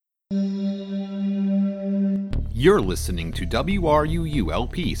You're listening to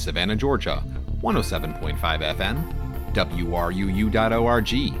WRUU-LP Savannah, Georgia, 107.5 FM, WRUU.org.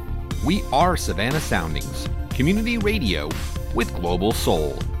 We are Savannah Soundings, community radio with global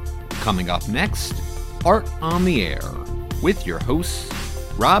soul. Coming up next, Art on the Air, with your hosts,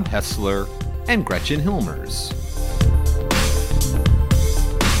 Rob Hessler and Gretchen Hilmers.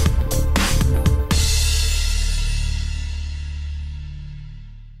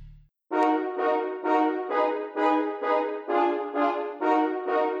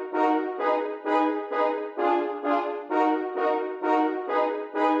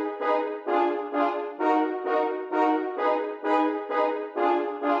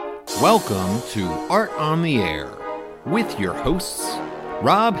 Welcome to Art on the Air, with your hosts,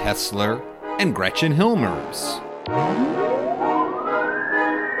 Rob Hessler and Gretchen Hilmers.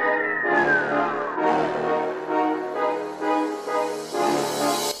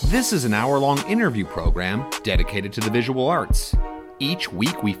 This is an hour-long interview program dedicated to the visual arts. Each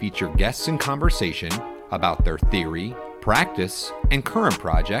week we feature guests in conversation about their theory, practice, and current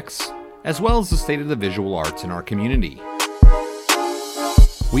projects, as well as the state of the visual arts in our community.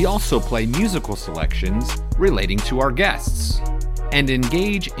 We also play musical selections relating to our guests and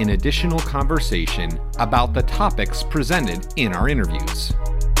engage in additional conversation about the topics presented in our interviews.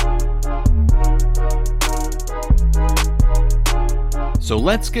 So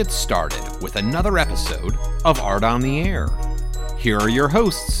let's get started with another episode of Art on the Air. Here are your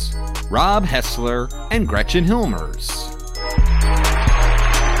hosts, Rob Hessler and Gretchen Hilmers.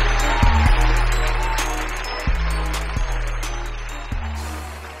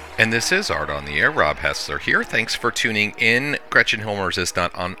 And this is Art on the Air. Rob Hessler here. Thanks for tuning in. Gretchen Hilmers is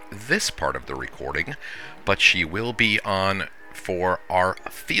not on this part of the recording, but she will be on for our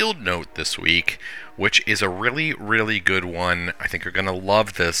field note this week, which is a really, really good one. I think you're going to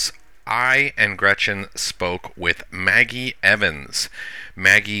love this. I and Gretchen spoke with Maggie Evans.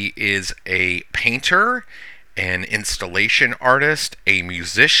 Maggie is a painter, an installation artist, a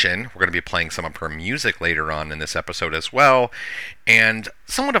musician. We're going to be playing some of her music later on in this episode as well, and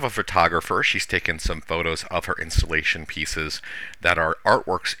somewhat of a photographer. She's taken some photos of her installation pieces that are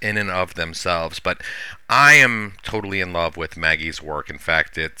artworks in and of themselves, but I am totally in love with Maggie's work. In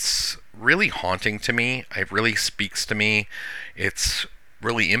fact, it's really haunting to me. It really speaks to me. It's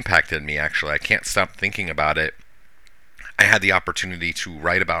really impacted me, actually. I can't stop thinking about it. I had the opportunity to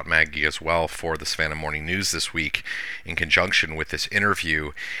write about Maggie as well for the Savannah Morning News this week in conjunction with this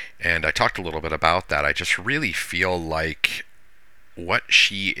interview, and I talked a little bit about that. I just really feel like what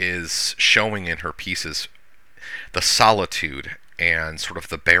she is showing in her pieces, the solitude and sort of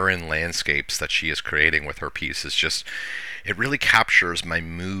the barren landscapes that she is creating with her pieces, just, it really captures my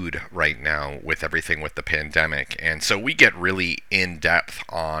mood right now with everything with the pandemic. And so we get really in depth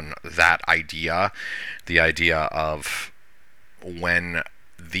on that idea, the idea of when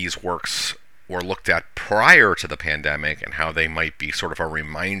these works were looked at prior to the pandemic and how they might be sort of a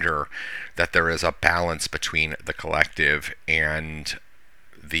reminder that there is a balance between the collective and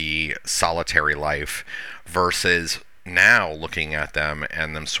the solitary life, versus now looking at them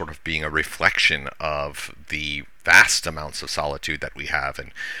and them sort of being a reflection of the vast amounts of solitude that we have.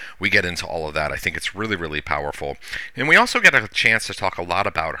 And we get into all of that. I think it's really, really powerful. And we also get a chance to talk a lot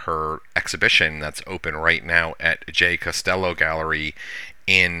about her exhibition that's open right now at Jay Costello Gallery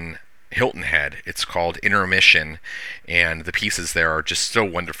in Hilton Head. It's called Intermission, and the pieces there are just so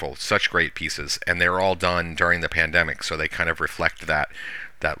wonderful, such great pieces, and they're all done during the pandemic, so they kind of reflect that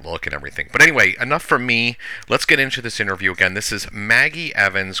look and everything. But anyway, enough from me. Let's get into this interview again. This is Maggie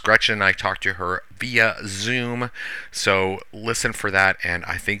Evans. Gretchen and I talked to her via Zoom, so listen for that, and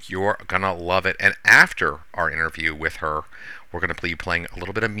I think you're gonna love it. And after our interview with her, we're gonna be playing a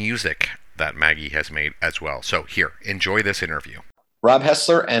little bit of music that Maggie has made as well. So here, enjoy this interview. Rob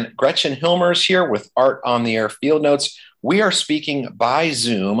Hessler and Gretchen Hilmers here with Art on the Air Field Notes. We are speaking by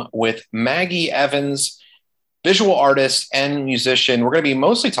Zoom with Maggie Evans, visual artist and musician. We're going to be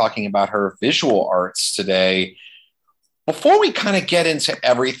mostly talking about her visual arts today. Before we kind of get into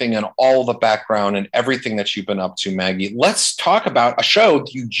everything and all the background and everything that you've been up to, Maggie, let's talk about a show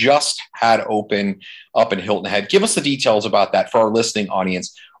you just had open up in Hilton Head. Give us the details about that for our listening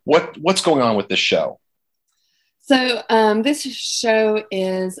audience. What's going on with this show? So this show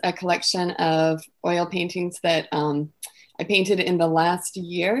is a collection of oil paintings that I painted in the last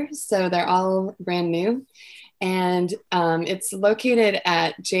year. So they're all brand new. And it's located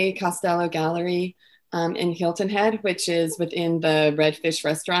at Jay Costello Gallery in Hilton Head, which is within the Redfish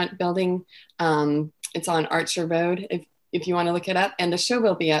Restaurant building. It's on Archer Road, if you want to look it up. And the show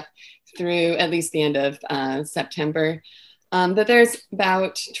will be up through at least the end of September. But there's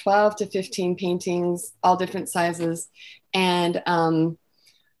about 12 to 15 paintings, all different sizes. And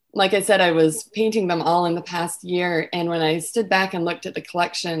like I said, I was painting them all in the past year. And when I stood back and looked at the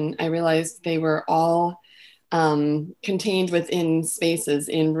collection, I realized they were all contained within spaces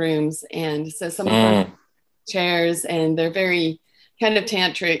in rooms. And so some of them chairs, and they're very kind of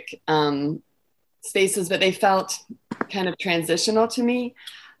tantric spaces, but they felt kind of transitional to me,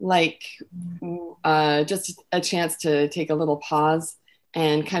 like just a chance to take a little pause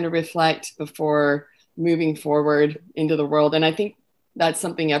and kind of reflect before moving forward into the world. And I think that's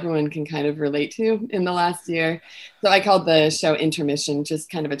something everyone can kind of relate to in the last year. So I called the show Intermission, just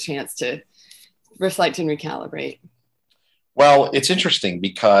kind of a chance to reflect and recalibrate. Well, it's interesting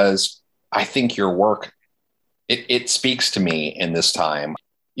because I think your work, it speaks to me in this time.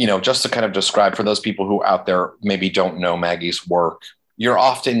 You know, just to kind of describe for those people who out there maybe don't know Maggie's work, you're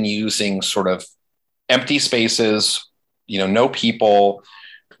often using sort of empty spaces, you know, no people,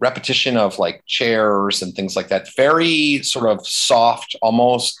 repetition of like chairs and things like that. Very sort of soft,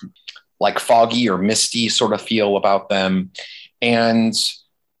 almost like foggy or misty sort of feel about them. And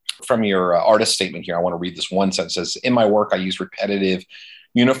from your artist statement here, I want to read this one sentence. It says, in my work, I use repetitive,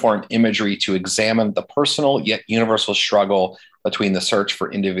 uniform imagery to examine the personal yet universal struggle between the search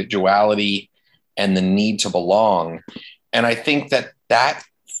for individuality and the need to belong. And I think that that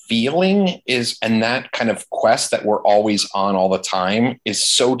feeling is, and that kind of quest that we're always on all the time is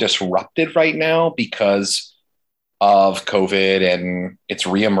so disrupted right now because of COVID, and it's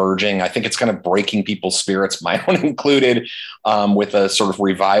reemerging. I think it's kind of breaking people's spirits, my own included, with a sort of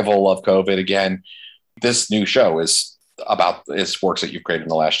revival of COVID again. This new show is about its works that you've created in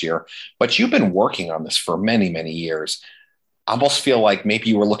the last year, but you've been working on this for many, many years. I almost feel like maybe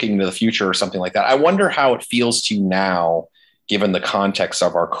you were looking into the future or something like that. I wonder how it feels to you now, given the context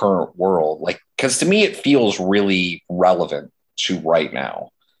of our current world. Like, because to me, it feels really relevant to right now.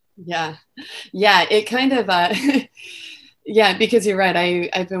 Yeah. It kind of, yeah, because you're right.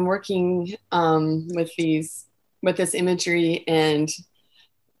 I've been working with this imagery and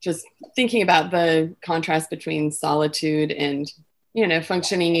just thinking about the contrast between solitude and, you know,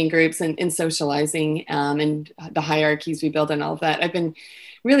 functioning in groups and socializing and the hierarchies we build and all of that. I've been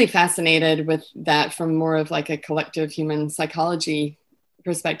really fascinated with that from more of like a collective human psychology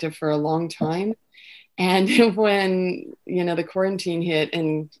perspective for a long time. And when, you know, the quarantine hit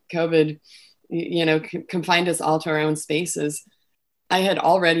and COVID, you know, confined us all to our own spaces, I had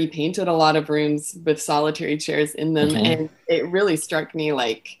already painted a lot of rooms with solitary chairs in them. Mm-hmm. And it really struck me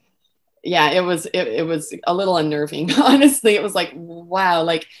like, yeah, it was a little unnerving. Honestly, it was like, wow,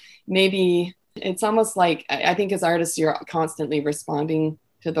 like maybe it's almost like, I think as artists, you're constantly responding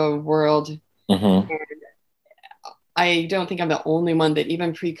to the world. Mm-hmm. And I don't think I'm the only one that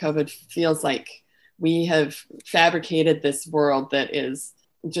even pre-COVID feels like we have fabricated this world that is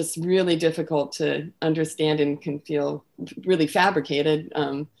just really difficult to understand and can feel really fabricated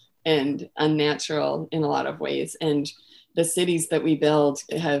and unnatural in a lot of ways. And the cities that we build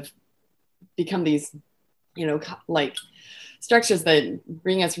have become these, you know, like structures that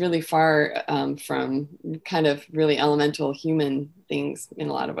bring us really far from kind of really elemental human things in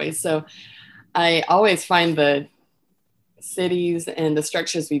a lot of ways. So I always find the cities and the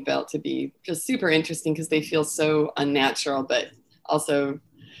structures we built to be just super interesting because they feel so unnatural, but also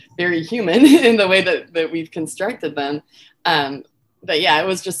very human in the way that we've constructed them. But yeah, it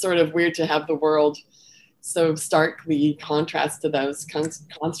was just sort of weird to have the world so starkly contrast to those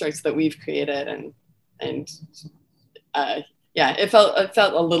constructs that we've created, and yeah, it felt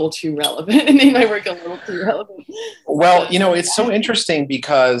a little too relevant. It made my work a little too relevant. Well, you know, it's so interesting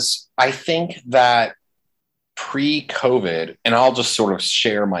because I think that pre-COVID, and I'll just sort of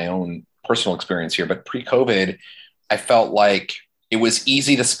share my own personal experience here, but pre-COVID, I felt like it was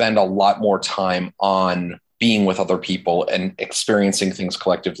easy to spend a lot more time on being with other people and experiencing things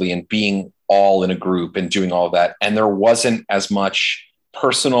collectively and being all in a group and doing all of that. And there wasn't as much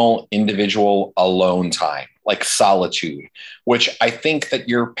personal, individual, alone time, like solitude, which I think that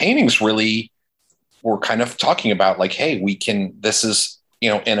your paintings really were kind of talking about, like, hey, this is, you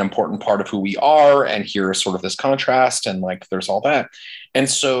know, an important part of who we are. And here's sort of this contrast, and like, there's all that. And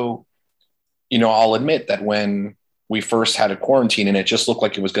so, you know, I'll admit that when we first had a quarantine and it just looked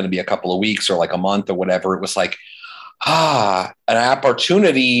like it was going to be a couple of weeks or like a month or whatever, it was like, an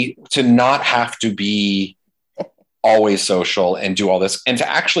opportunity to not have to be always social and do all this and to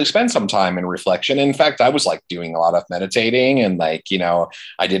actually spend some time in reflection. In fact, I was like doing a lot of meditating and like, you know,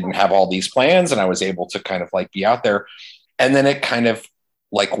 I didn't have all these plans and I was able to kind of like be out there. And then it kind of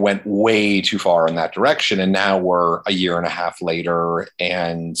like went way too far in that direction. And now we're a year and a half later,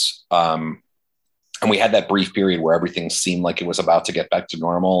 and And we had that brief period where everything seemed like it was about to get back to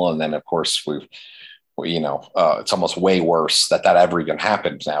normal. And then, of course, it's almost way worse that ever even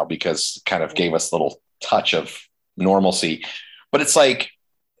happened now, because it kind of gave us a little touch of normalcy. But it's like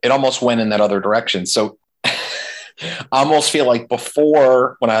it almost went in that other direction. So I almost feel like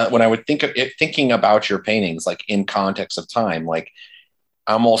before, when I would think of it, thinking about your paintings, like in context of time, like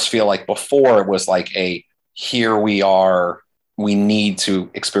I almost feel like before it was like here we are, we need to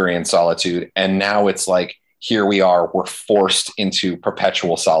experience solitude. And now it's like, here we are, we're forced into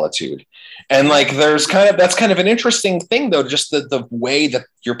perpetual solitude. And like, that's kind of an interesting thing though, just the way that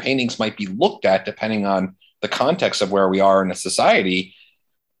your paintings might be looked at, depending on the context of where we are in a society.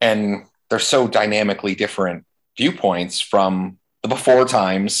 And they're so dynamically different viewpoints from the before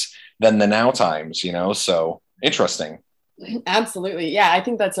times than the now times, so interesting. Absolutely. Yeah. I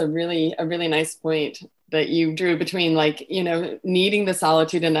think that's a really nice point that you drew between needing the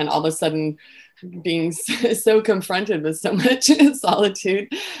solitude and then all of a sudden being so confronted with so much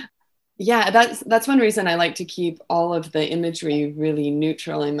solitude. Yeah, that's one reason I like to keep all of the imagery really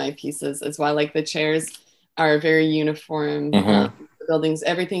neutral in my pieces as well. Like the chairs are very uniform. Mm-hmm. The buildings,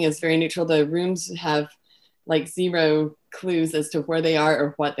 everything is very neutral. The rooms have like zero clues as to where they are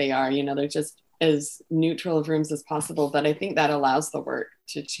or what they are. They're just as neutral of rooms as possible. But I think that allows the work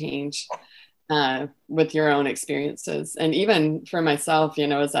to change with your own experiences. And even for myself,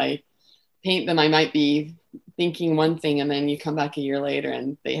 as I paint them, I might be thinking one thing and then you come back a year later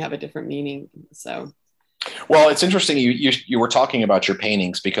and they have a different meaning. So, well, it's interesting. You were talking about your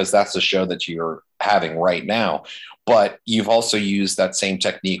paintings because that's the show that you're having right now, but you've also used that same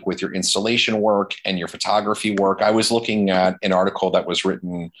technique with your installation work and your photography work. I was looking at an article that was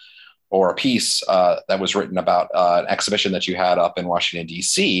written, or a piece that was written about an exhibition that you had up in Washington,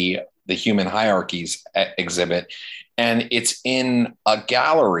 D.C., the Human Hierarchies exhibit. And it's in a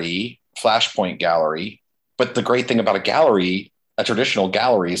gallery, Flashpoint Gallery. But the great thing about a traditional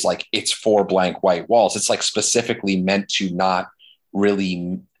gallery, is like it's 4 blank white walls. It's like specifically meant to not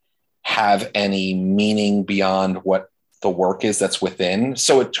really have any meaning beyond what the work is that's within.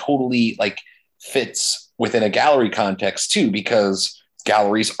 So it totally like fits within a gallery context too, because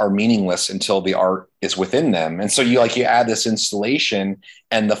galleries are meaningless until the art is within them. And so you add this installation,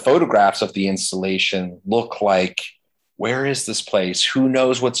 and the photographs of the installation look like, where is this place? Who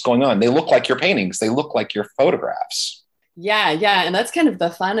knows what's going on? They look like your paintings. They look like your photographs. Yeah. And that's kind of the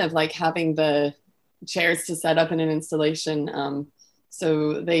fun of like having the chairs to set up in an installation. And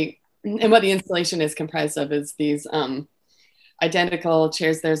what the installation is comprised of is these identical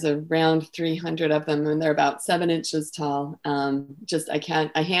chairs. There's around 300 of them, and they're about 7 inches tall.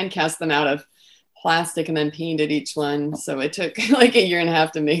 I hand cast them out of plastic and then painted each one. So it took like a year and a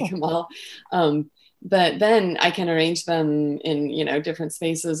half to make them all. But then I can arrange them in, different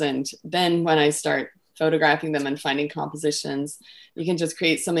spaces. And then when I start photographing them and finding compositions, you can just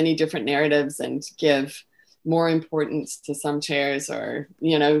create so many different narratives and give more importance to some chairs, or,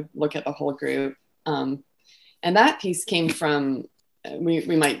 look at the whole group. And that piece came from,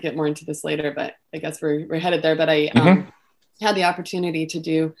 we might get more into this later, but I guess we're headed there. But I had the opportunity to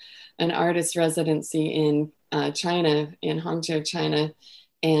do an artist residency in China, in Hangzhou, China.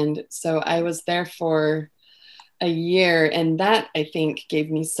 And so I was there for a year, and that I think gave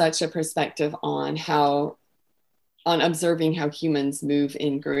me such a perspective on observing how humans move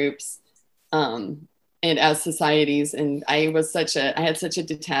in groups and as societies. And I had such a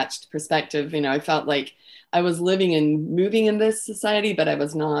detached perspective. I felt like I was living and moving in this society, but I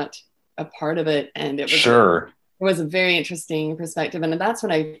was not a part of it. And it was a very interesting perspective. And that's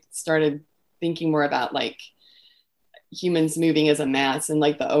when I started thinking more about like humans moving as a mass, and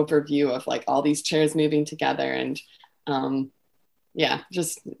like the overview of like all these chairs moving together. And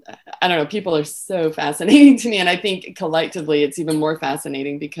just, I don't know, people are so fascinating to me. And I think collectively it's even more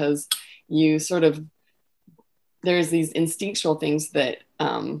fascinating because there's these instinctual things that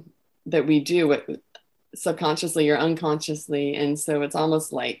we do subconsciously or unconsciously. And so it's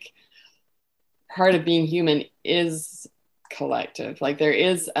almost like part of being human is collective. Like there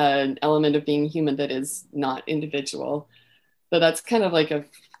is an element of being human that is not individual. So that's kind of like a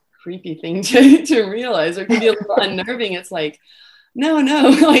creepy thing to realize, or can be a little unnerving. It's like, no,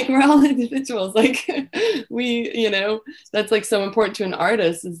 like we're all individuals. Like that's like so important to an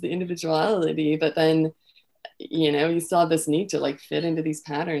artist, is the individuality. But then, you still have this need to like fit into these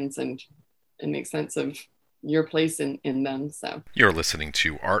patterns and make sense of your place in them. So you're listening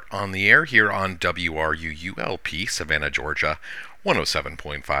to Art on the Air here on WRUULP, Savannah, Georgia,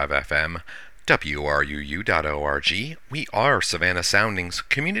 107.5 FM, WRUU.org. We are Savannah Soundings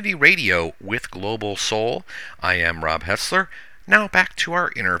Community Radio with Global Soul. I am Rob Hessler. Now back to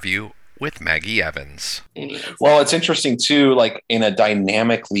our interview with Maggie Evans. Anyways. Well, it's interesting too, like in a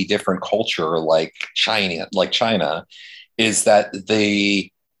dynamically different culture like China, is that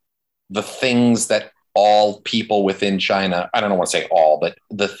the things that all people within China, I don't want to say all, but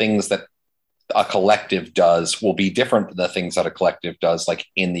the things that a collective does will be different than the things that a collective does like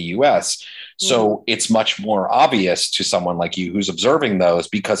in the US. So it's much more obvious to someone like you who's observing those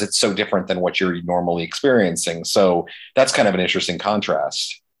because it's so different than what you're normally experiencing. So that's kind of an interesting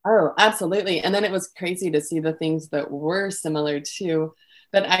contrast. Oh, absolutely. And then it was crazy to see the things that were similar too.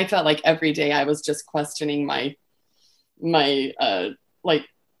 But I felt like every day I was just questioning my like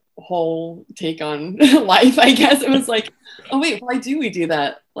whole take on life. I guess it was like, oh wait, why do we do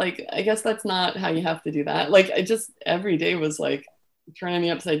that? Like, I guess that's not how you have to do that. Like, I just every day was like turning me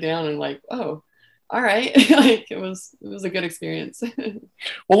upside down and like, oh, all right. Like it was a good experience.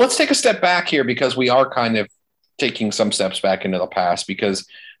 Well, let's take a step back here because we are kind of taking some steps back into the past, because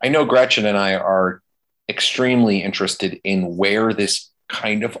I know Gretchen and I are extremely interested in where this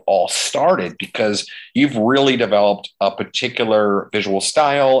kind of all started, because you've really developed a particular visual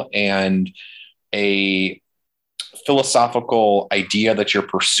style and a philosophical idea that you're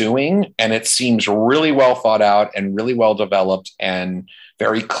pursuing. And it seems really well thought out and really well developed and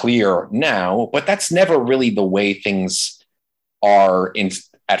very clear now, but that's never really the way things are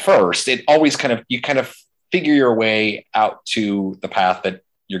at first. It always you kind of figure your way out to the path that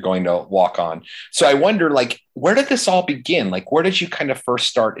you're going to walk on. So I wonder, like, where did this all begin? Like, where did you kind of first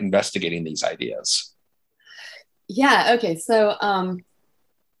start investigating these ideas? Yeah. Okay. So, and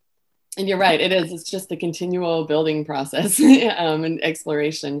you're right. It's just a continual building process and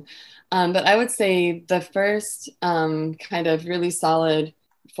exploration. But I would say the first kind of really solid,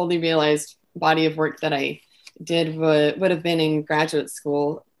 fully realized body of work that I did would have been in graduate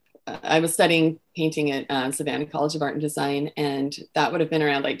school. I was studying painting at Savannah College of Art and Design, and that would have been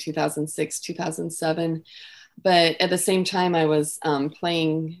around like 2006, 2007. But at the same time, I was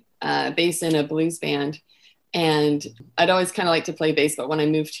playing bass in a blues band, and I'd always kind of liked to play bass. But when I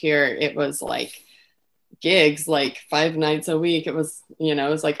moved here, it was like gigs, like 5 nights a week. It was, it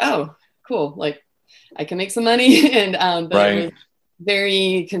was like, oh, cool. Like I can make some money. And but right. It was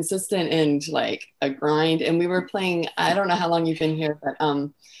very consistent and like a grind. And we were playing, I don't know how long you've been here, but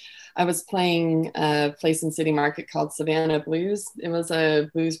I was playing a place in City Market called Savannah Blues. It was a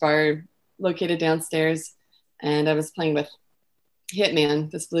blues bar located downstairs. And I was playing with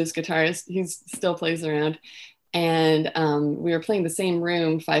Hitman, this blues guitarist. He still plays around. And we were playing the same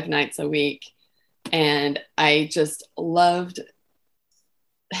room 5 nights a week. And I just loved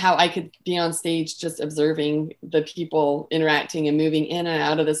how I could be on stage just observing the people interacting and moving in and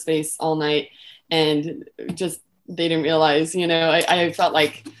out of the space all night. And just, they didn't realize, I felt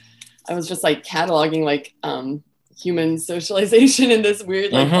like I was just like cataloging like human socialization in this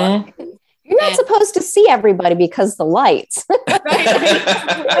weird like You're not supposed to see everybody because the lights.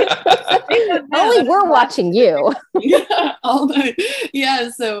 Only we're watching you. Yeah, all night.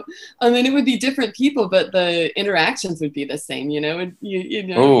 Yeah. So I mean, it would be different people, but the interactions would be the same.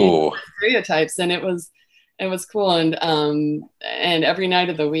 Stereotypes, and it was cool. And every night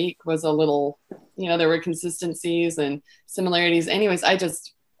of the week was a little, there were consistencies and similarities. Anyways, I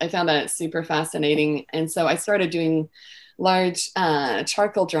found that super fascinating, and so I started doing large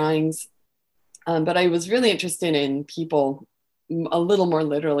charcoal drawings. But I was really interested in people a little more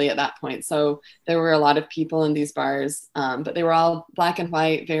literally at that point. So there were a lot of people in these bars, but they were all black and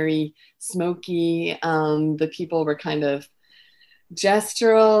white, very smoky. The people were kind of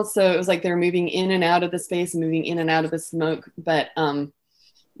gestural. So it was like they were moving in and out of the space, moving in and out of the smoke. But,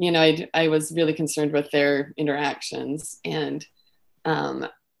 I was really concerned with their interactions. And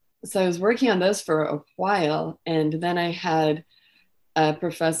so I was working on those for a while. And then I had a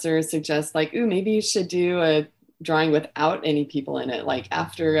professor suggest like, ooh, maybe you should do a drawing without any people in it, like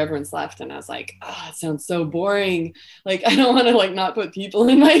after everyone's left. And I was like, oh, it sounds so boring. Like, I don't want to like not put people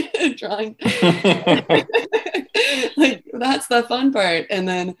in my drawing. Like, that's the fun part. And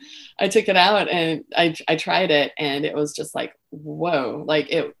then I took it out and I tried it, and it was just like, whoa, like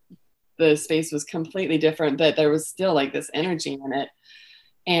the space was completely different, but there was still like this energy in it.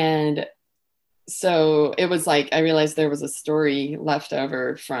 And so it was like, I realized there was a story left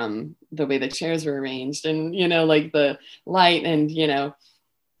over from the way the chairs were arranged, and, like the light and,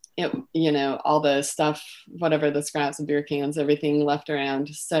 all the stuff, whatever, the scraps and beer cans, everything left around.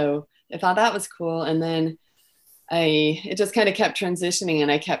 So I thought that was cool. And then it just kind of kept transitioning,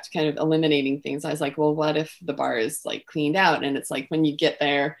 and I kept kind of eliminating things. I was like, well, what if the bar is like cleaned out? And it's like, when you get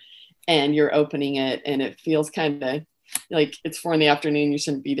there and you're opening it and it feels kind of like it's 4 PM, you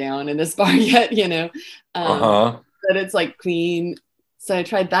shouldn't be down in this bar yet, but it's like clean, So I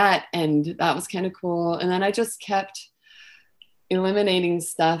tried that, and that was kind of cool. And then I just kept eliminating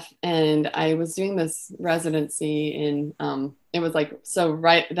stuff, and I was doing this residency in it was like, so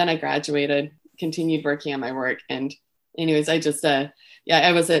right then I graduated, continued working on my work, and anyways, I just I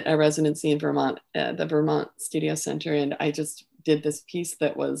was at a residency in Vermont, the Vermont Studio Center, and I just did this piece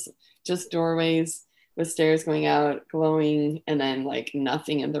that was just doorways with stairs going out, glowing, and then like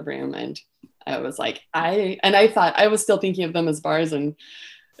nothing in the room. And I was like, I thought, I was still thinking of them as bars, and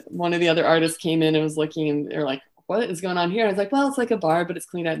one of the other artists came in and was looking, and they're like, what is going on here? I was like, well, it's like a bar, but it's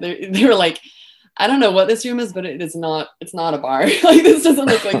cleaned out. They were like, I don't know what this room is, but it's not a bar. Like, this doesn't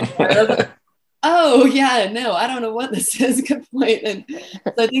look like a bar. I was like, oh yeah, no, I don't know what this is. Good point. And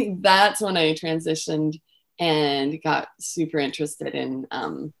so I think that's when I transitioned and got super interested in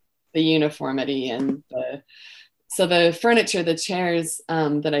the uniformity and the furniture, the chairs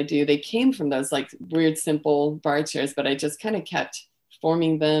that I do, they came from those like weird, simple bar chairs, but I just kind of kept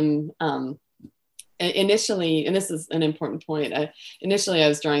forming them. Initially, and this is an important point, initially I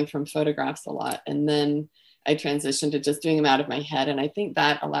was drawing from photographs a lot, and then I transitioned to just doing them out of my head. And I think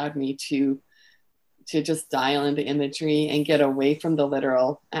that allowed me to just dial into imagery and get away from the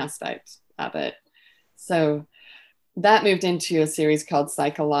literal aspect of it. So that moved into a series called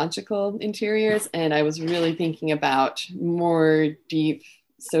Psychological Interiors. And I was really thinking about more deep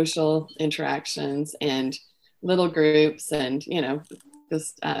social interactions and little groups, and,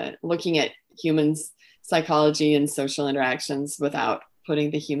 just looking at humans' psychology and social interactions without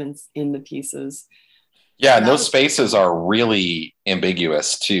putting the humans in the pieces. Yeah, and those spaces are really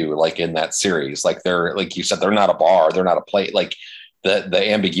ambiguous too, like in that series. Like they're, like you said, they're not a bar, they're not a plate. Like the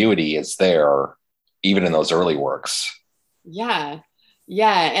ambiguity is there even in those early works. Yeah.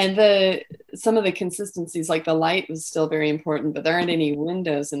 And some of the consistencies, like the light was still very important, but there aren't any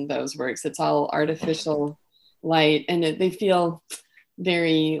windows in those works. It's all artificial light, and they feel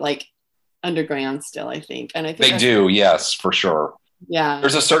very like underground still, I think. And I think they do, yes, for sure. Yeah.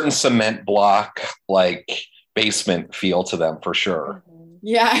 There's a certain cement block, like basement feel to them for sure.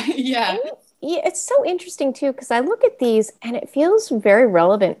 Yeah. Yeah, it's so interesting too, because I look at these and it feels very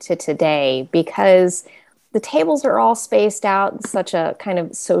relevant to today, because the tables are all spaced out in such a kind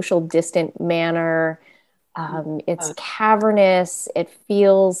of social distant manner. It's cavernous. It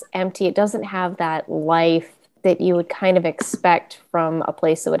feels empty. It doesn't have that life that you would kind of expect from a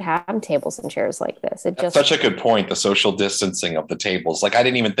place that would have tables and chairs like this. That's such a good point, the social distancing of the tables. Like, I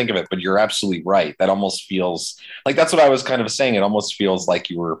didn't even think of it, but you're absolutely right. That almost feels like, that's what I was kind of saying. It almost feels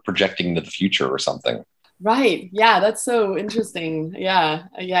like you were projecting into the future or something. Right. Yeah, that's so interesting. Yeah,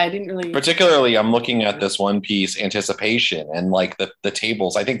 I didn't really. Particularly, I'm looking at this one piece, Anticipation, and like the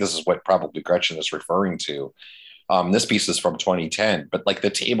tables. I think this is what probably Gretchen is referring to. This piece is from 2010, but like the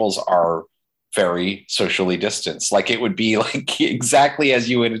tables are very socially distanced. Like it would be like exactly as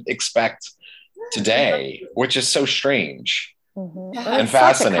you would expect today, which is so strange. Mm-hmm. And it's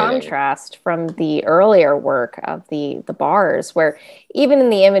fascinating. Such a contrast from the earlier work of the bars, where even in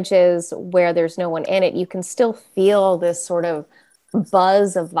the images where there's no one in it, you can still feel this sort of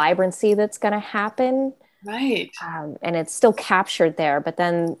buzz of vibrancy that's going to happen. Right. And it's still captured there, but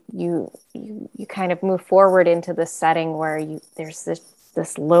then you kind of move forward into the setting where there's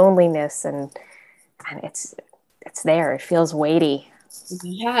this loneliness, and it's there. It feels weighty.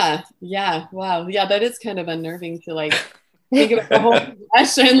 Yeah. Wow. Yeah, that is kind of unnerving to like think about the whole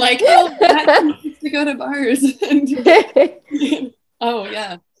profession, like, oh, that needs to go to bars. Oh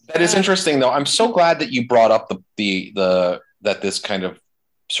yeah. That is interesting, though. I'm so glad that you brought up the that this kind of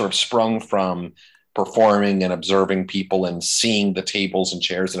sort of sprung from performing and observing people and seeing the tables and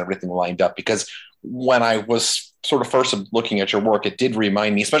chairs and everything lined up, because when I was sort of first looking at your work, it did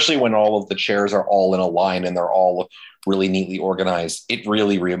remind me, especially when all of the chairs are all in a line and they're all really neatly organized, it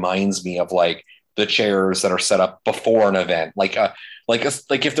really reminds me of like the chairs that are set up before an event. Like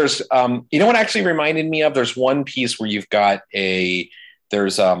if there's, you know what actually reminded me of? There's one piece where you've got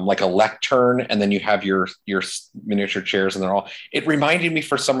there's like a lectern, and then you have your miniature chairs, and it reminded me,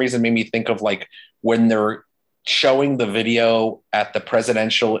 for some reason, made me think of like when they're showing the video at the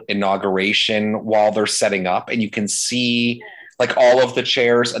presidential inauguration while they're setting up, and you can see like all of the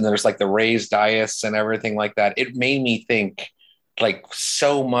chairs, and there's like the raised dais and everything like that. It made me think like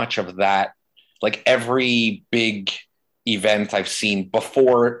so much of that, like every big event I've seen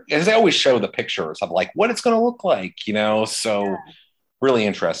before, as they always show the pictures of like what it's going to look like, so really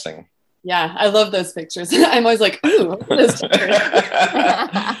interesting. Yeah, I love those pictures. I'm always like, ooh, look at those pictures.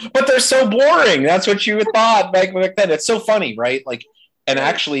 But they're so boring. That's what you thought back then. It's so funny, right? Like, and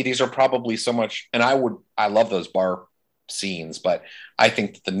actually these are probably so much, and I love those bar scenes, but I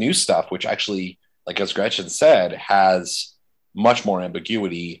think that the new stuff, which actually, like as Gretchen said, has much more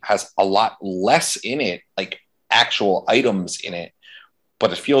ambiguity, has a lot less in it, like actual items in it,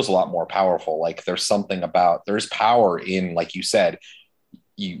 but it feels a lot more powerful. Like there's power in, like you said,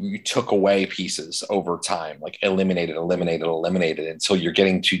 you took away pieces over time, like eliminated until you're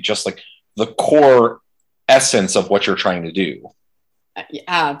getting to just like the core essence of what you're trying to do.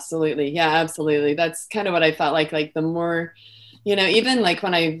 Absolutely. Yeah, absolutely. That's kind of what I felt like the more, even like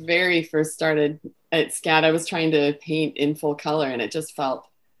when I very first started at SCAD, I was trying to paint in full color and it just felt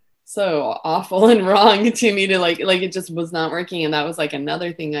so awful and wrong to me to like it just was not working. And that was like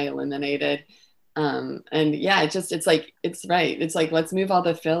another thing I eliminated. And yeah, it's like, it's right. It's like, let's move all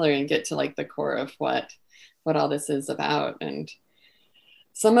the filler and get to like the core of what all this is about. And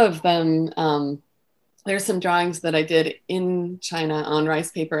some of them, there's some drawings that I did in China on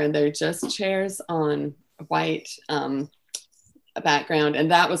rice paper, and they're just chairs on white background.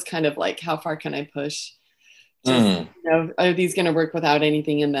 And that was kind of like, how far can I push? Just, are these going to work without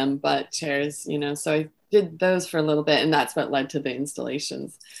anything in them but chairs? So I did those for a little bit, and that's what led to the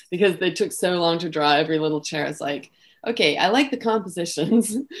installations, because they took so long to draw every little chair. It's like, okay, I like the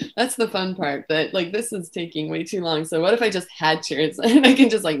compositions. That's the fun part, but like this is taking way too long. So what if I just had chairs and I can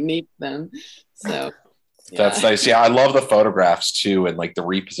just like make them? So yeah. That's nice. Yeah, I love the photographs too, and like the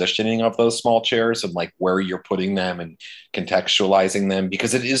repositioning of those small chairs and like where you're putting them and contextualizing them,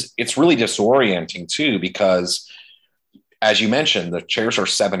 because it's really disorienting too, because as you mentioned, the chairs are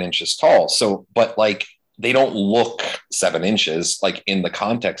 7 inches tall. So, but like they don't look 7 inches, like in the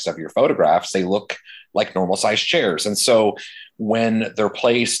context of your photographs, they look like normal sized chairs. And so when they're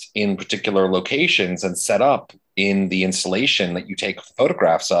placed in particular locations and set up in the installation that you take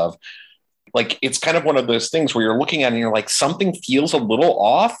photographs of, like it's kind of one of those things where you're looking at it and you're like, something feels a little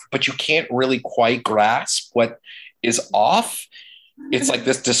off, but you can't really quite grasp what is off. It's like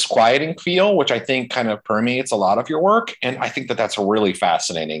this disquieting feel, which I think kind of permeates a lot of your work. And I think that that's really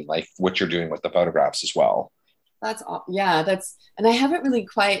fascinating, like what you're doing with the photographs as well. And I haven't really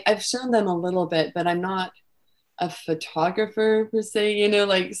I've shown them a little bit, but I'm not a photographer per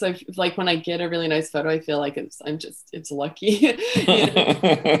se, so like when I get a really nice photo, I feel like it's lucky.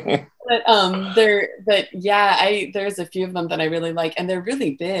 There's a few of them that I really like, and they're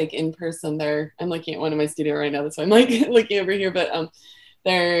really big in person. I'm looking at one in my studio right now, that's why I'm like looking over here, but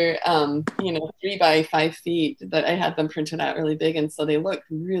they're 3 by 5 feet, that I had them printed out really big, and so they look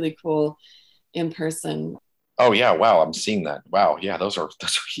really cool in person. Oh yeah. Wow. I'm seeing that. Wow. Yeah. Those are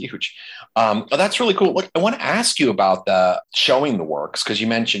huge. That's really cool. Look, I want to ask you about the showing the works, because you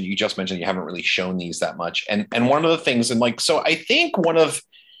just mentioned you haven't really shown these that much. And one of the things, and like, so I think one of,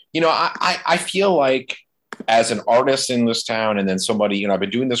 I feel like as an artist in this town, and then somebody, I've been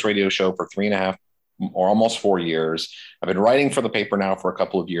doing this radio show for 3.5 or almost 4 years. I've been writing for the paper now for a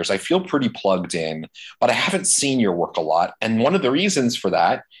couple of years. I feel pretty plugged in, but I haven't seen your work a lot. And one of the reasons for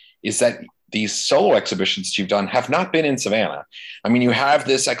that is that these solo exhibitions you've done have not been in Savannah. I mean, you have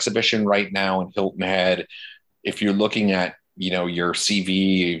this exhibition right now in Hilton Head. If you're looking at, your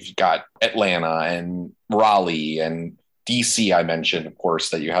CV, you've got Atlanta and Raleigh and DC. I mentioned, of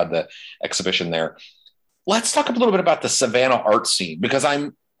course, that you had the exhibition there. Let's talk a little bit about the Savannah art scene, because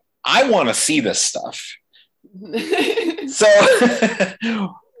I want to see this stuff. So,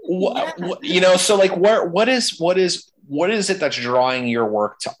 so like, what is it that's drawing your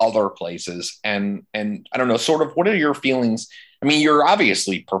work to other places? And I don't know, sort of, what are your feelings? I mean, you're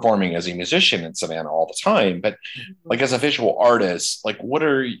obviously performing as a musician in Savannah all the time, but like as a visual artist, like what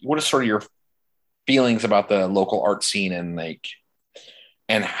are sort of your feelings about the local art scene,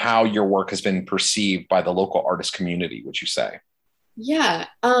 and how your work has been perceived by the local artist community, would you say? Yeah.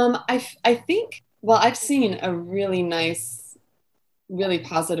 I think, well, I've seen a really nice, really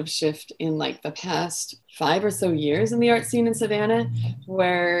positive shift in like the past 5 or so years in the art scene in Savannah,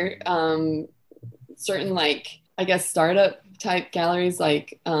 where certain, like, I guess startup type galleries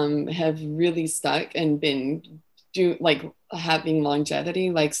have really stuck and been having longevity,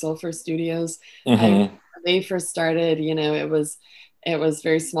 like Sulfur Studios. Mm-hmm. They first started, it was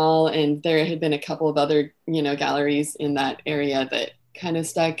very small, and there had been a couple of other, galleries in that area that kind of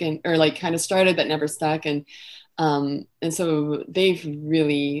stuck kind of started but never stuck. And so they've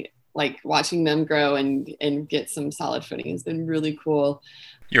really, like, watching them grow and get some solid footing has been really cool.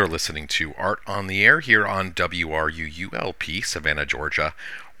 You're listening to Art on the Air here on WRUULP, Savannah, Georgia,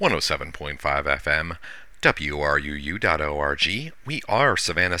 107.5 FM, WRUU.org. We are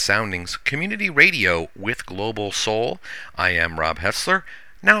Savannah Soundings Community Radio with Global Soul. I am Rob Hessler.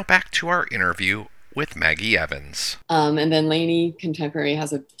 Now back to our interview with Maggie Evans. And then Lainey Contemporary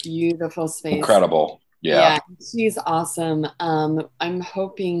has a beautiful space. Incredible. Yeah, she's awesome. I'm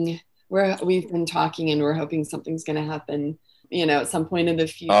hoping, we've been talking, and we're hoping something's going to happen at some point in the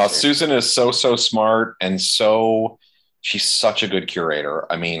future. Susan is so smart, and she's such a good curator.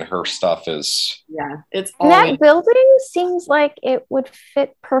 I mean, her stuff is... Yeah, it's and always... that building seems like it would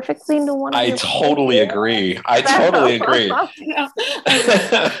fit perfectly into one of your totally agree. I totally agree.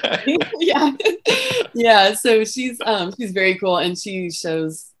 Yeah. So she's very cool, and she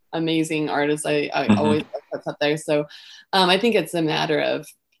shows amazing artists. I always like what's up there. So I think it's a matter of,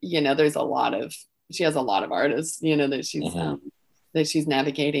 there's she has a lot of artists, that she's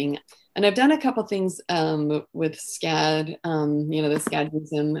navigating. And I've done a couple things with SCAD, the SCAD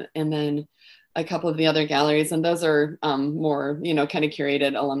Museum, and then a couple of the other galleries. And those are more, kind of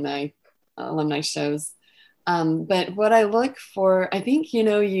curated alumni shows. But what I look for, I think,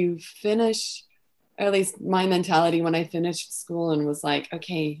 you finish, or at least my mentality when I finished school and was like,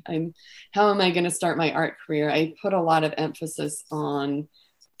 okay, how am I going to start my art career? I put a lot of emphasis on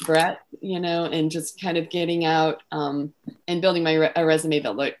breadth, and just kind of getting out and building a resume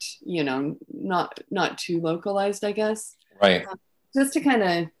that looked, not too localized, I guess. Right. Just to kind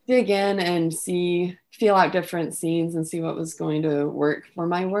of dig in and feel out different scenes and see what was going to work for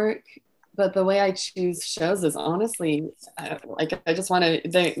my work. But the way I choose shows is honestly, I just want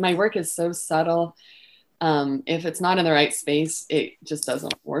to, my work is so subtle. If it's not in the right space, it just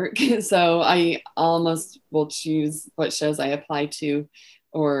doesn't work. So I almost will choose what shows I apply to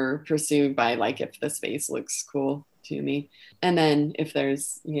or pursue by, like, if the space looks cool to me. And then if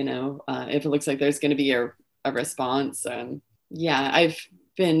there's, if it looks like there's going to be a response. I've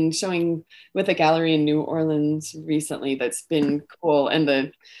been showing with a gallery in New Orleans recently that's been cool.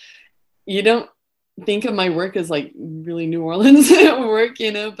 And you don't think of my work as like really New Orleans work,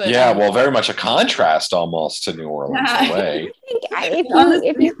 but very much a contrast almost to New Orleans in a way. I think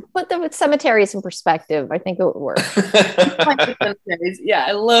if you put the cemeteries in perspective, I think it would work.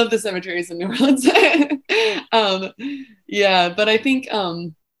 I love the cemeteries in New Orleans. But I think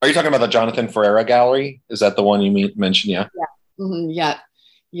are you talking about the Jonathan Ferreira gallery? Is that the one you mentioned?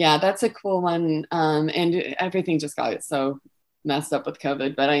 Yeah, that's a cool one. And everything just got so messed up with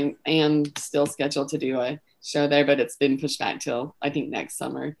COVID, but I am still scheduled to do a show there, but it's been pushed back till I think next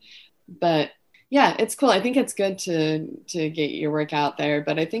summer. But yeah, it's cool. I think it's good to get your work out there,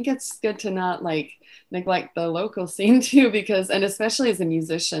 but I think it's good to not like neglect the local scene too, because, and especially as a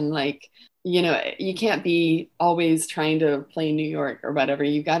musician, like, you can't be always trying to play New York or whatever.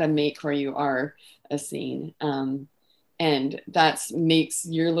 You got to make where you are a scene. And that makes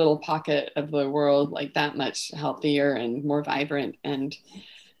your little pocket of the world like that much healthier and more vibrant. And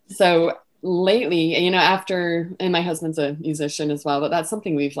so lately, and my husband's a musician as well, but that's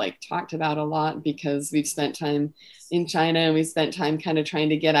something we've like talked about a lot because we've spent time in China and we spent time kind of trying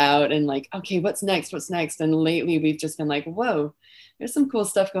to get out and like, okay, what's next? And lately we've just been like, whoa, there's some cool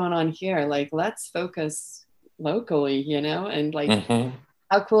stuff going on here. Like, let's focus locally, and like,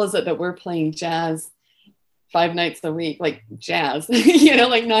 how cool is it that we're playing jazz 5 nights a week, like jazz,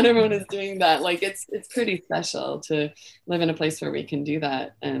 like not everyone is doing that. Like it's pretty special to live in a place where we can do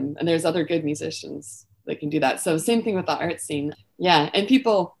that. And there's other good musicians that can do that. So same thing with the art scene. Yeah. And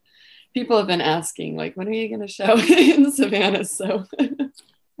people have been asking, like, when are you going to show in Savannah? So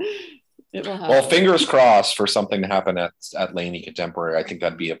it will happen. Well, fingers crossed for something to happen at Laney Contemporary. I think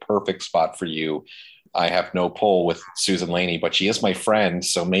that'd be a perfect spot for you. I have no pull with Susan Laney, but she is my friend.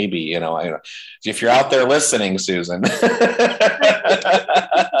 So maybe, if you're out there listening, Susan.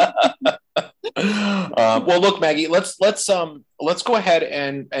 Well, look, Maggie, let's go ahead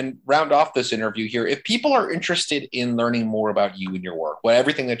and round off this interview here. If people are interested in learning more about you and your work,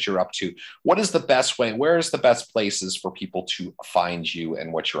 everything that you're up to, what is the best way? Where is the best places for people to find you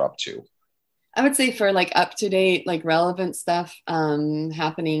and what you're up to? I would say for like up to date, like relevant stuff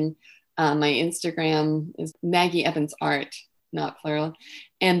happening. My Instagram is Maggie Evans Art, not plural.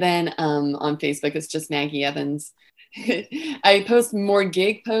 And then on Facebook, it's just Maggie Evans. I post more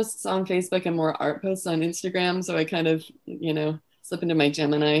gig posts on Facebook and more art posts on Instagram. So I kind of, slip into my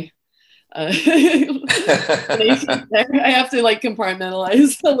Gemini. I have to like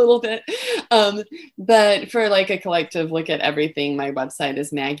compartmentalize a little bit. But for like a collective look at everything, my website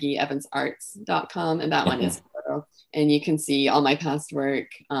is maggieevansarts.com. And that one is photo. And you can see all my past work,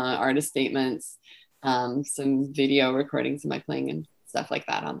 artist statements, some video recordings of my playing and stuff like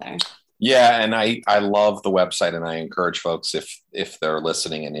that on there. Yeah, and I love the website, and I encourage folks if they're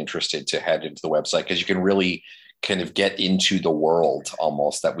listening and interested to head into the website because you can really kind of get into the world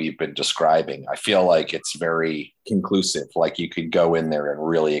almost that we've been describing. I feel like it's very conclusive. Like you could go in there and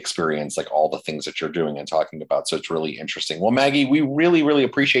really experience like all the things that you're doing and talking about. So it's really interesting. Well, Maggie, we really, really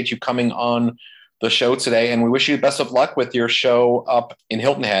appreciate you coming on the show today, and we wish you the best of luck with your show up in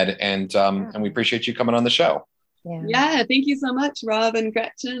Hilton Head, and we appreciate you coming on the show. Yeah, thank you so much, Rob and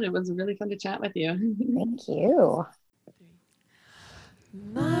Gretchen. It was really fun to chat with you. Thank you.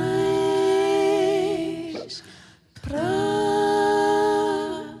 Mais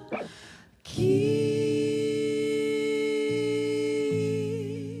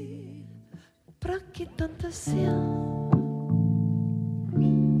pra que tanta ansiedade?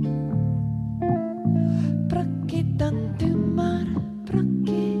 Pra que tanto mar? Pra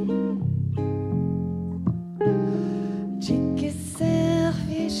que? De que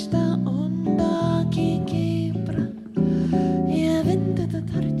serve esta onda que quebra e a vento da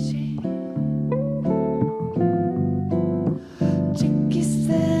tarde? De que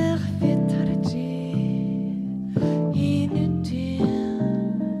serve a tarde inútil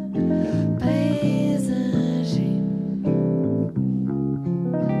paisagem?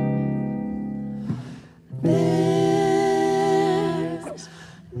 There's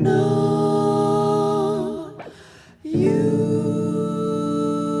no use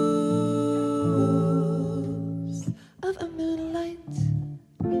of a moonlight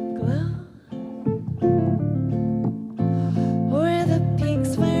glow or the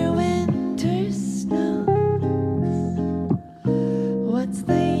peaks where winter snows. What's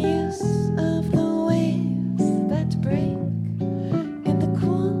the use of the waves that break in the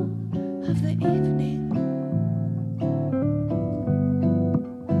cool of the evening?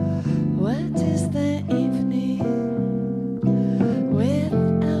 What is the evening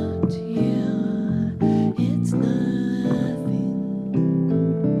without you? It's nothing.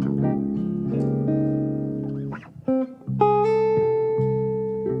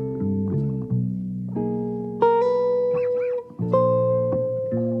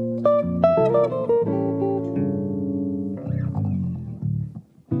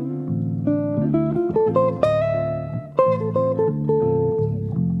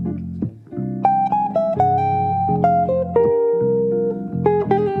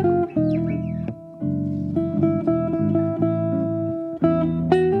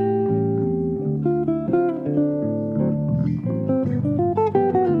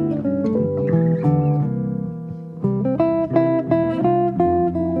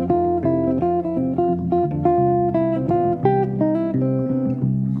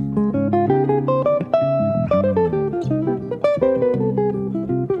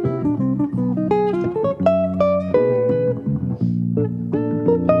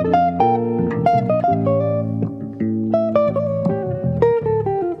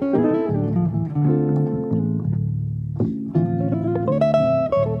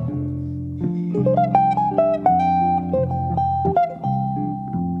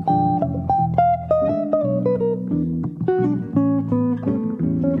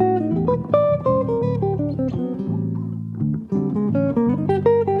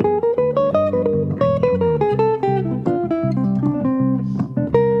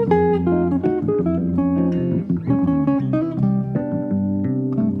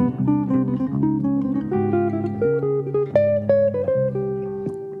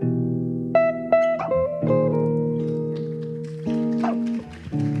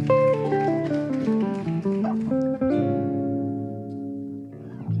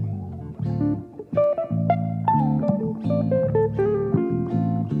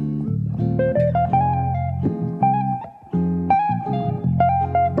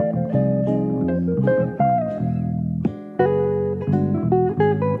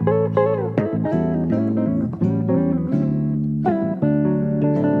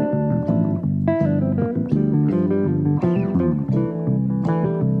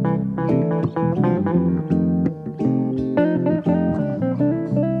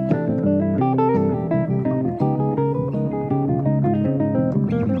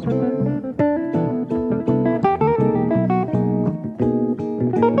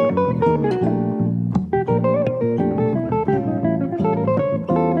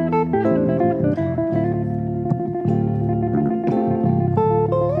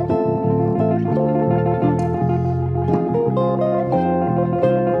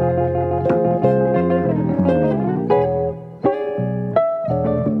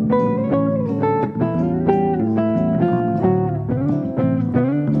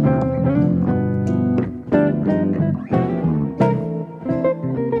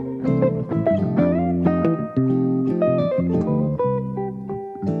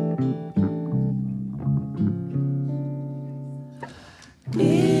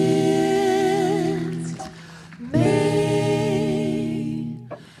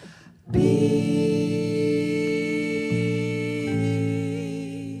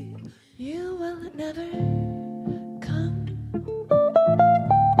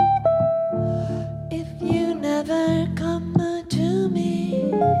 If you never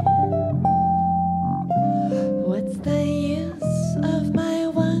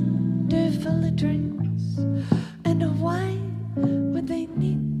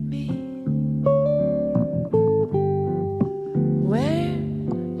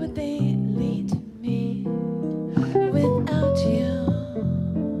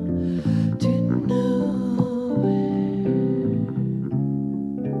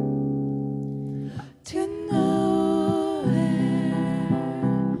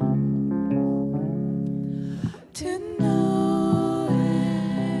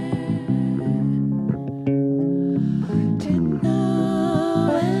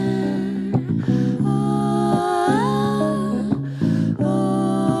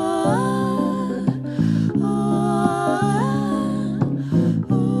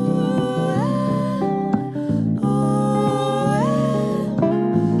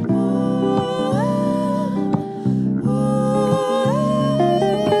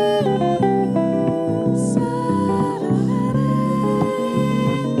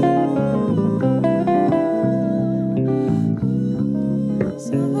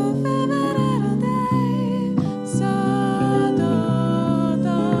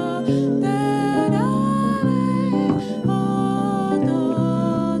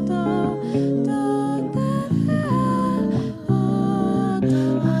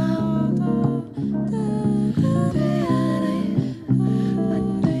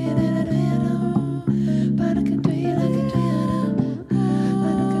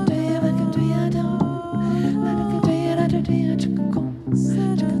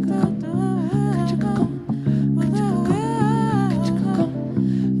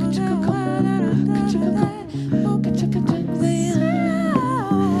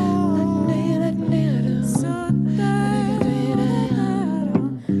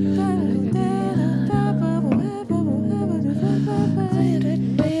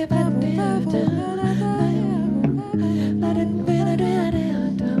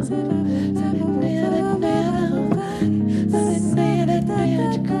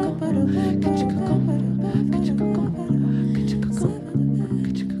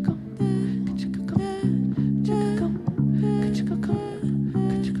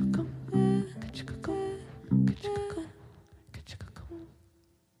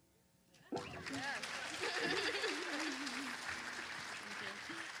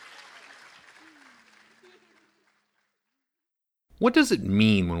What does it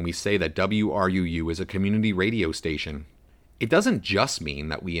mean when we say that WRUU is a community radio station? It doesn't just mean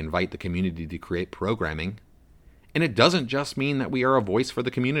that we invite the community to create programming, and it doesn't just mean that we are a voice for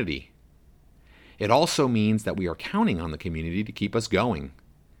the community. It also means that we are counting on the community to keep us going,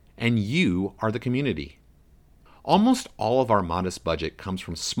 and you are the community. Almost all of our modest budget comes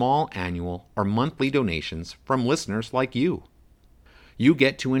from small annual or monthly donations from listeners like you. You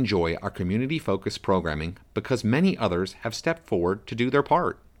get to enjoy our community-focused programming because many others have stepped forward to do their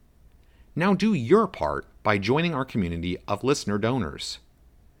part. Now do your part by joining our community of listener donors.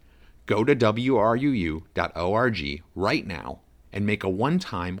 Go to WRUU.org right now and make a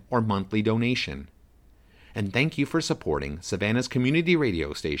one-time or monthly donation. And thank you for supporting Savannah's community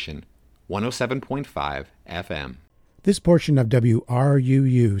radio station, 107.5 FM. This portion of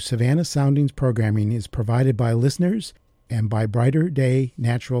WRUU Savannah Soundings programming is provided by listeners and by Brighter Day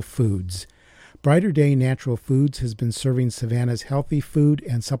Natural Foods. Brighter Day Natural Foods has been serving Savannah's healthy food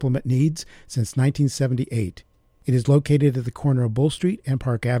and supplement needs since 1978. It is located at the corner of Bull Street and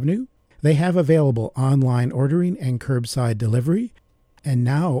Park Avenue. They have available online ordering and curbside delivery, and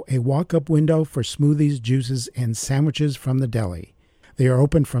now a walk-up window for smoothies, juices, and sandwiches from the deli. They are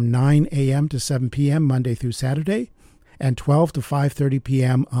open from 9 a.m. to 7 p.m. Monday through Saturday, and 12 to 5:30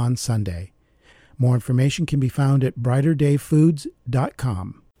 p.m. on Sunday. More information can be found at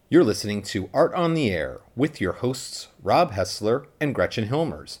brighterdayfoods.com. You're listening to Art on the Air with your hosts Rob Hessler and Gretchen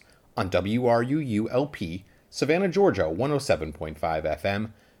Hilmers on WRUU-LP, Savannah, Georgia, 107.5 FM,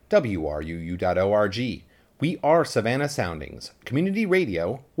 WRUU.org. We are Savannah Soundings, community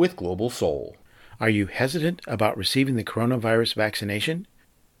radio with global soul. Are you hesitant about receiving the coronavirus vaccination?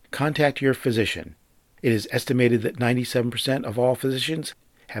 Contact your physician. It is estimated that 97% of all physicians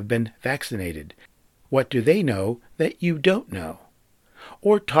have been vaccinated. What do they know that you don't know?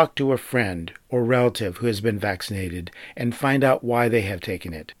 Or talk to a friend or relative who has been vaccinated and find out why they have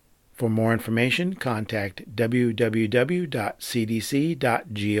taken it. For more information, contact www.cdc.gov.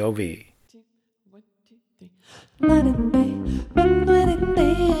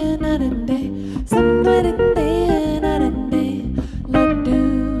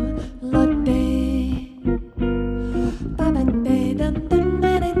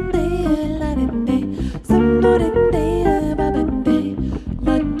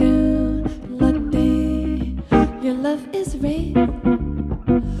 Your love is rain,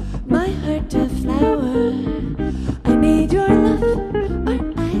 my heart a flower. I need your love,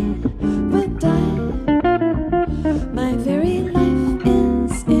 or I will die. My very life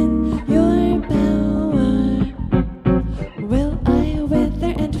is in your power. Will I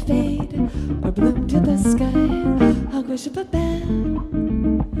wither and fade, or bloom to the sky? Água chupapé,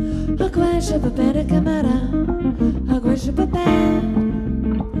 água chupapé camarão. Água chupapé,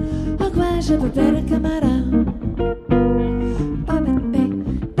 água chupapé camarão.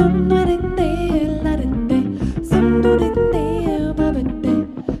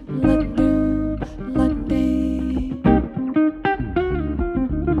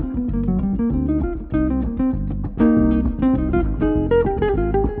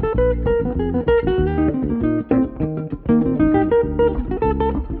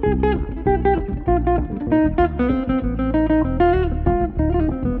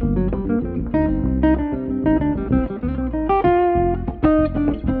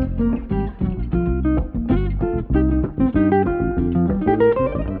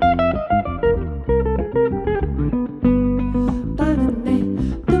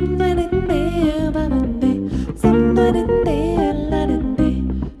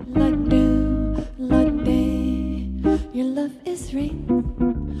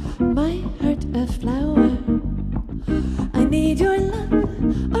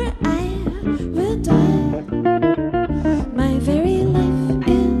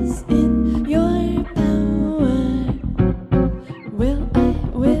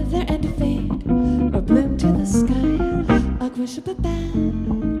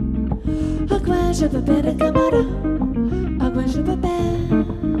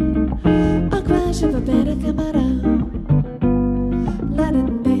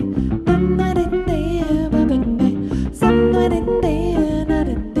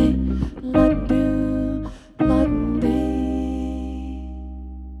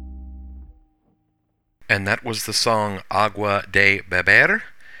 And that was the song Agua de Beber,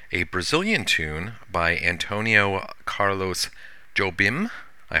 a Brazilian tune by Antonio Carlos Jobim.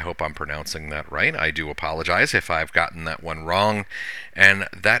 I hope I'm pronouncing that right. I do apologize if I've gotten that one wrong. And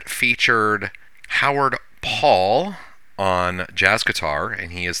that featured Howard Paul on jazz guitar,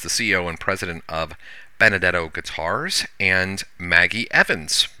 and he is the CEO and president of Benedetto Guitars, and Maggie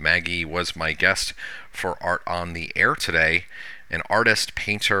Evans. Maggie was my guest for Art on the Air today, an artist,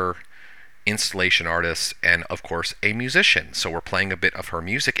 painter, installation artist, and of course a musician. So we're playing a bit of her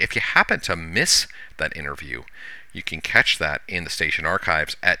music. If you happen to miss that interview, you can catch that in the station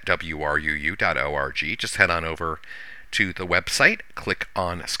archives at wruu.org. Just head on over to the website, click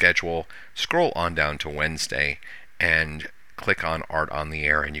on schedule, scroll on down to Wednesday, and click on Art on the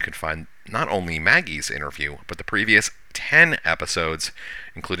Air, and you can find not only Maggie's interview, but the previous 10 episodes,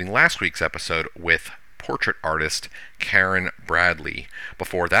 including last week's episode with portrait artist Karen Bradley.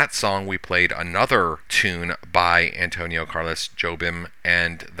 Before that song, we played another tune by Antonio Carlos Jobim,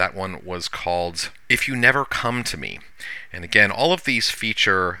 and that one was called If You Never Come to Me. And again, all of these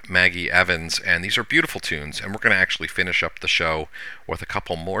feature Maggie Evans, and these are beautiful tunes, and we're going to actually finish up the show with a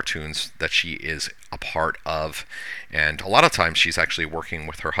couple more tunes that she is a part of. And a lot of times she's actually working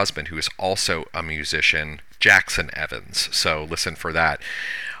with her husband, who is also a musician, Jackson Evans. So listen for that.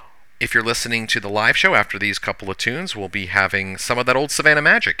 If you're listening to the live show after these couple of tunes, we'll be having some of that old Savannah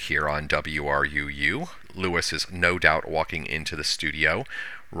magic here on WRUU. Lewis is no doubt walking into the studio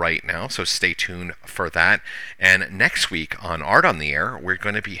right now, so stay tuned for that. And next week on Art on the Air, we're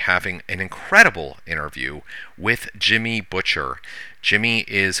going to be having an incredible interview with Jimmy Butcher. Jimmy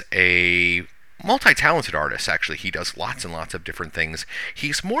is a multi-talented artist, actually. He does lots and lots of different things.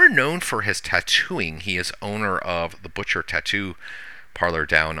 He's more known for his tattooing. He is owner of the Butcher Tattoo Parlor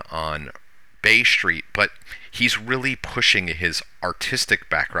down on Bay Street, but he's really pushing his artistic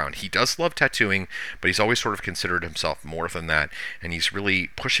background. He does love tattooing, but he's always sort of considered himself more than that, and he's really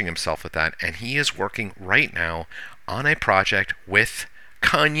pushing himself with that, and he is working right now on a project with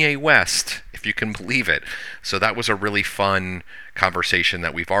Kanye West, if you can believe it. So that was a really fun conversation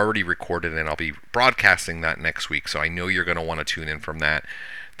that we've already recorded, and I'll be broadcasting that next week, so I know you're going to want to tune in from that.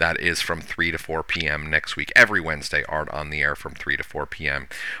 That is from 3 to 4 p.m. next week. Every Wednesday, Art on the Air from 3 to 4 p.m.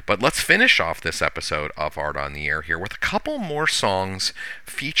 But let's finish off this episode of Art on the Air here with a couple more songs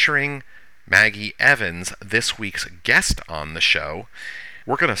featuring Maggie Evans, this week's guest on the show.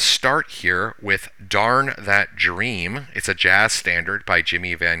 We're going to start here with Darn That Dream. It's a jazz standard by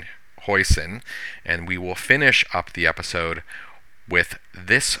Jimmy Van Heusen. And we will finish up the episode with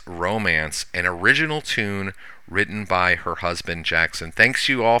This Romance, an original tune written by her husband, Jackson. Thanks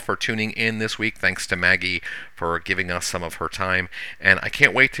you all for tuning in this week. Thanks to Maggie for giving us some of her time. And I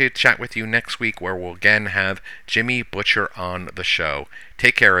can't wait to chat with you next week, where we'll again have Jimmy Butcher on the show.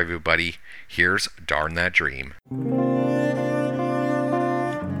 Take care, everybody. Here's Darn That Dream.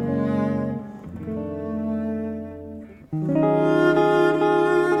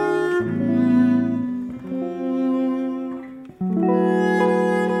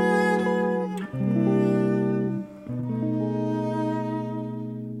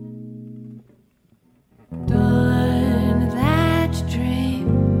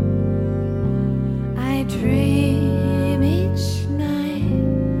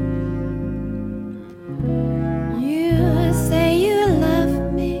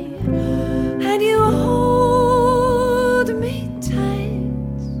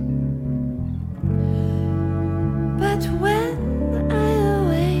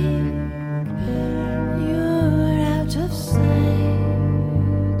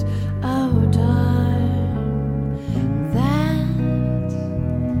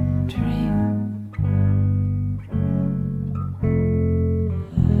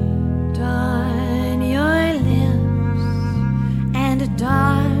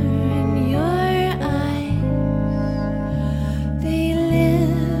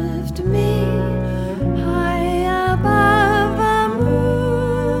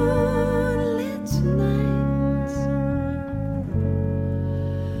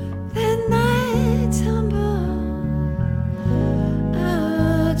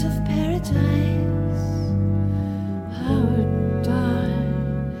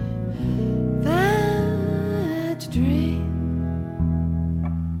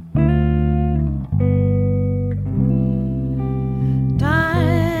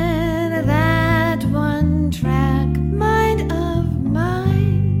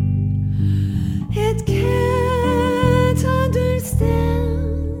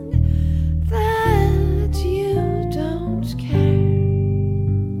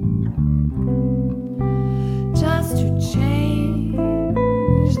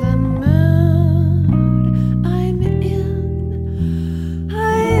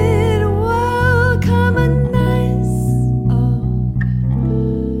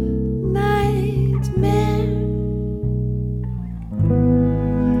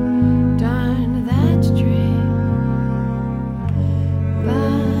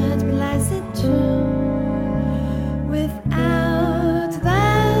 Without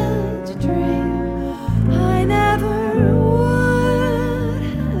that dream, I never would.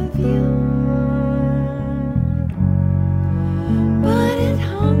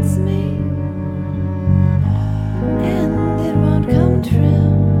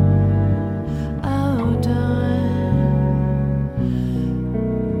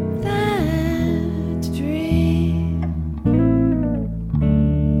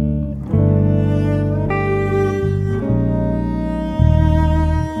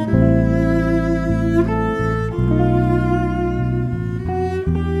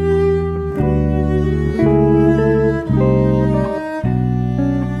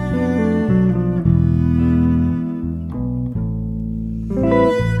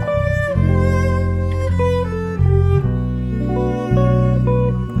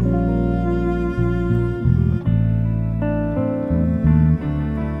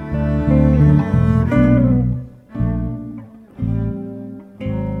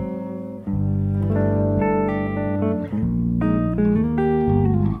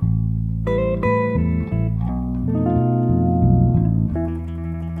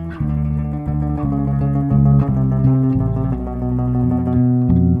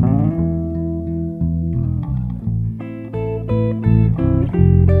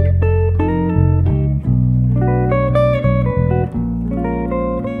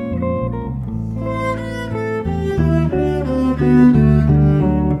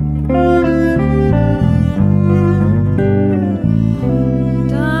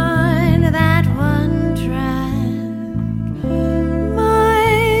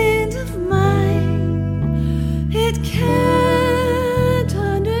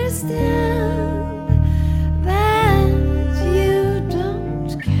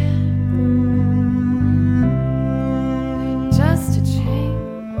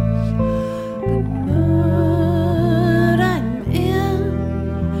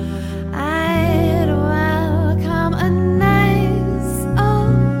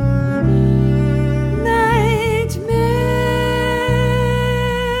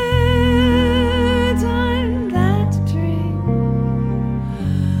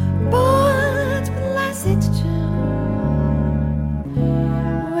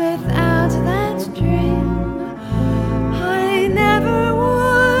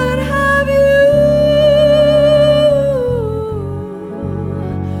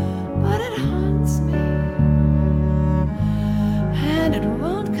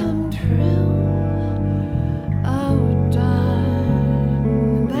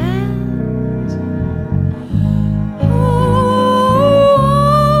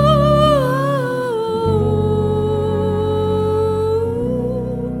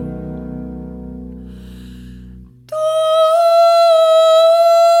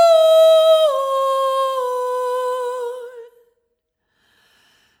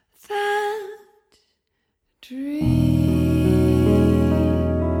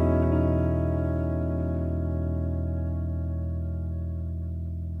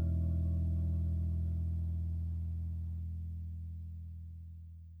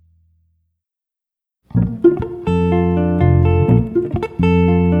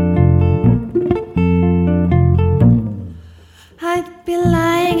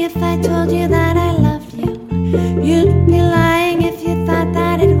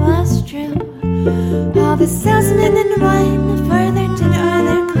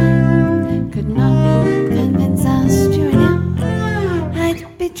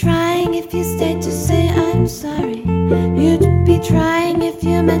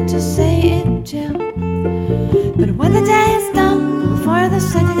 before the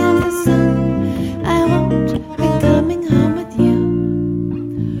setting of the sun, I won't be coming home with you.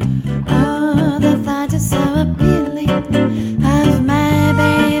 Oh, the thought is so appealing of my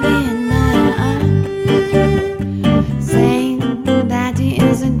baby in my arms, saying that he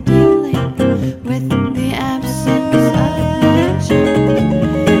isn't dealing with the absence of my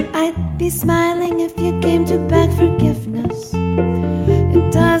child. I'd be smiling if you came to beg forgiveness.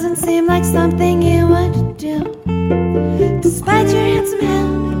 It doesn't seem like something you would do. Despite your handsome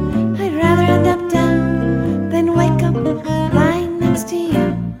hand, I'd rather end up down than wake up lying next to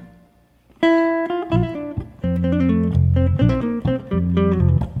you.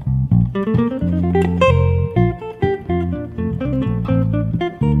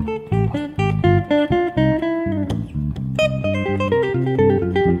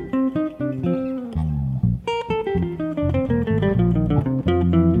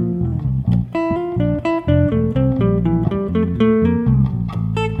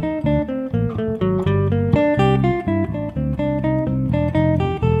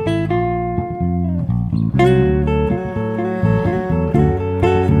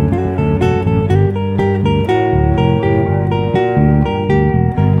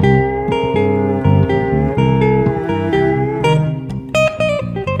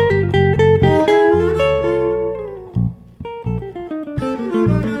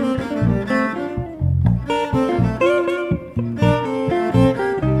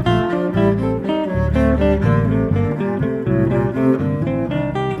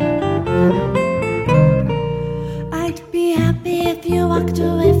 I'd be happy if you walked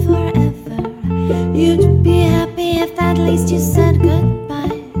away forever. You'd be happy if at least you said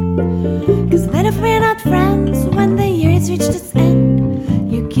goodbye. 'Cause then if we're not friends when the year has reached its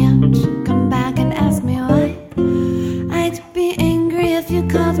end, you can't come back and ask me why. I'd be angry if you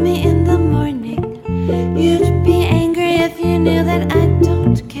called me in the morning. You'd be angry if you knew that I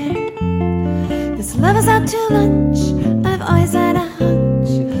don't care. This love is out to lunch. I've always had a hunch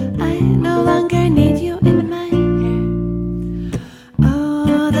I no longer need you in my hair.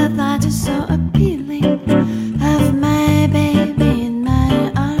 Oh, the thought is so appealing of my baby in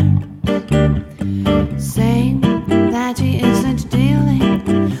my arms, saying that he isn't dealing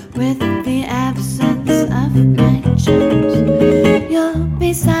with the absence of my charms. You'll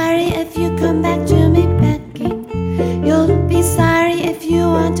be sorry if you come back to me begging. You'll be sorry if you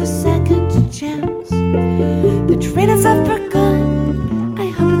want a second chance. The train is up for good. I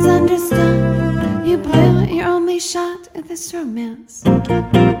hope it's understood. You blew your only shot at this romance.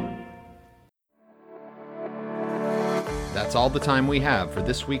 That's all the time we have for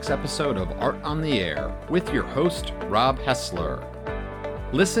this week's episode of Art on the Air with your host, Rob Hessler.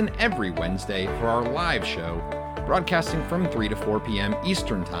 Listen every Wednesday for our live show, broadcasting from 3 to 4 p.m.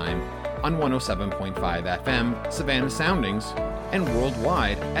 Eastern Time on 107.5 FM Savannah Soundings and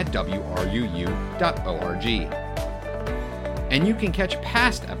worldwide at WRUU.org. And you can catch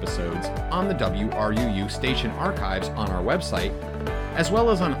past episodes on the WRUU station archives on our website, as well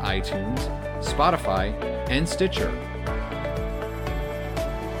as on iTunes, Spotify, and Stitcher.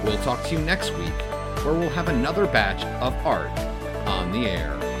 We'll talk to you next week, where we'll have another batch of Art on the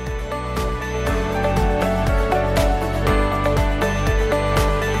Air.